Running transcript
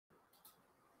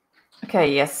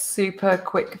Okay, yes, super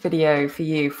quick video for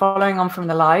you. Following on from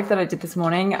the live that I did this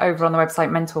morning over on the website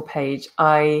Mentor page,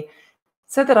 I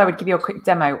said that I would give you a quick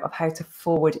demo of how to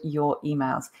forward your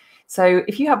emails. So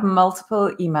if you have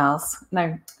multiple emails,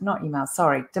 no, not emails,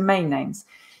 sorry, domain names.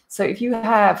 So if you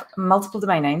have multiple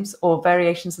domain names or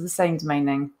variations of the same domain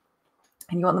name,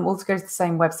 and you want them all to go to the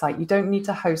same website, you don't need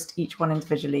to host each one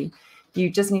individually.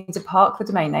 You just need to park the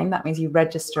domain name. That means you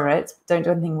register it, don't do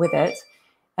anything with it.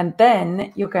 And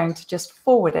then you're going to just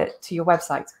forward it to your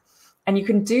website. And you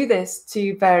can do this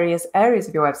to various areas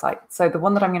of your website. So the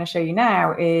one that I'm going to show you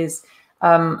now is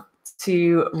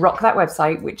to Rock That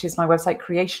Website, which is my website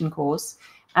creation course.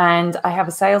 And I have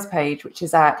a sales page, which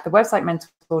is at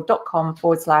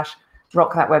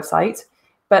thewebsitementor.com/rock that website.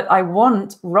 But I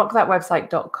want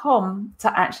rockthatwebsite.com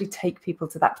to actually take people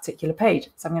to that particular page.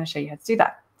 So I'm going to show you how to do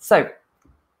that. So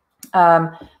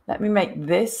let me make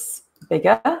this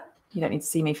bigger. You don't need to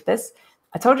see me for this.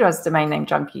 I told you I was a domain name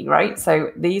junkie, right?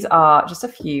 So these are just a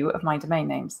few of my domain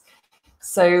names.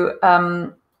 So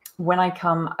when I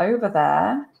come over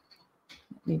there,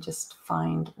 let me just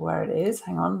find where it is.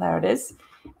 Hang on, there it is.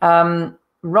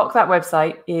 Rock That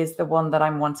Website is the one that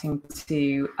I'm wanting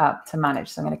to manage.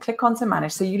 So I'm going to click on to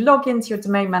manage. So you log into your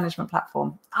domain management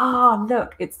platform. Ah,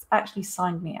 look, it's actually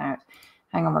signed me out.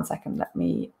 Hang on one second. Let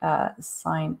me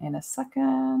sign in a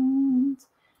second.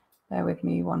 Bear with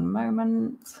me one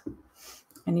moment.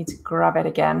 I need to grab it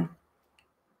again.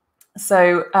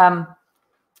 So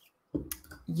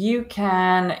you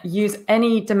can use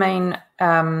any domain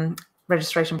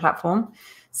registration platform.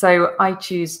 So I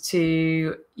choose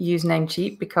to use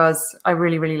Namecheap because I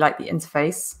really, really like the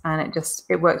interface, and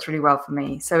it works really well for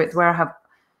me. So it's where I have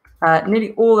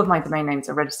nearly all of my domain names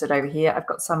are registered over here. I've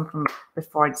got some from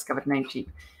before I discovered Namecheap,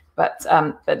 but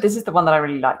this is the one that I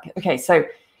really like. Okay, so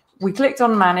we clicked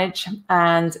on manage,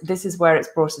 and this is where it's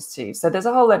brought us to. So there's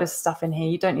a whole load of stuff in here.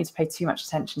 You don't need to pay too much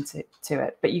attention to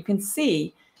it, but you can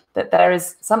see that there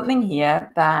is something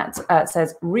here that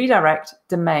says redirect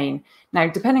domain. Now,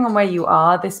 depending on where you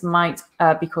are, this might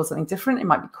be called something different. It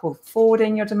might be called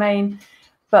forwarding your domain,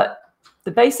 but the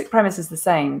basic premise is the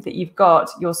same, that you've got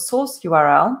your source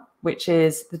URL, which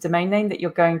is the domain name that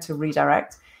you're going to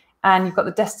redirect, and you've got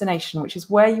the destination, which is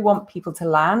where you want people to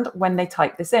land when they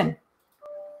type this in.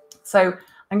 So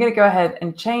I'm going to go ahead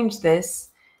and change this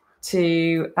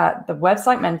to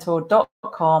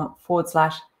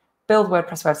thewebsitementor.com/build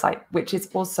WordPress website, which is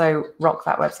also Rock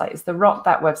That Website. It's the Rock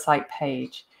That Website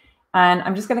page. And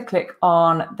I'm just going to click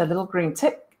on the little green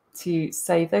tick to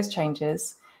save those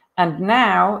changes. And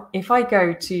now if I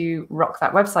go to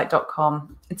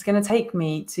rockthatwebsite.com, it's going to take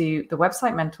me to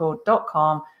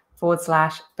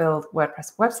thewebsitementor.com/build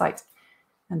WordPress website.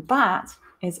 And that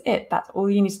is it. That's all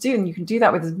you need to do. And you can do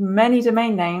that with as many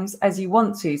domain names as you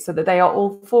want to, so that they are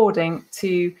all forwarding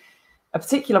to a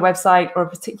particular website or a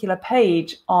particular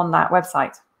page on that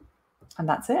website. And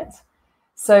that's it.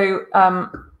 So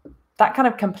that kind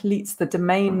of completes the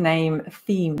domain name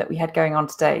theme that we had going on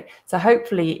today. So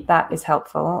hopefully that is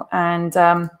helpful. And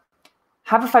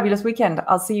have a fabulous weekend.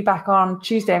 I'll see you back on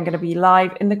Tuesday. I'm going to be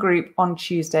live in the group on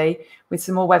Tuesday with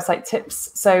some more website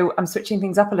tips. So I'm switching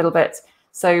things up a little bit.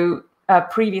 So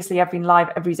previously I've been live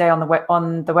every day on the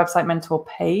Website Mentor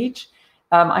page.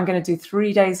 I'm going to do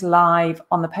 3 days live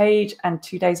on the page and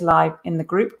 2 days live in the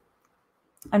group.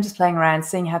 I'm just playing around,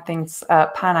 seeing how things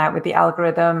pan out with the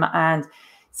algorithm, and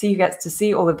see who gets to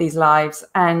see all of these lives.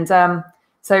 And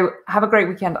so have a great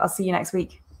weekend. I'll see you next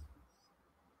week.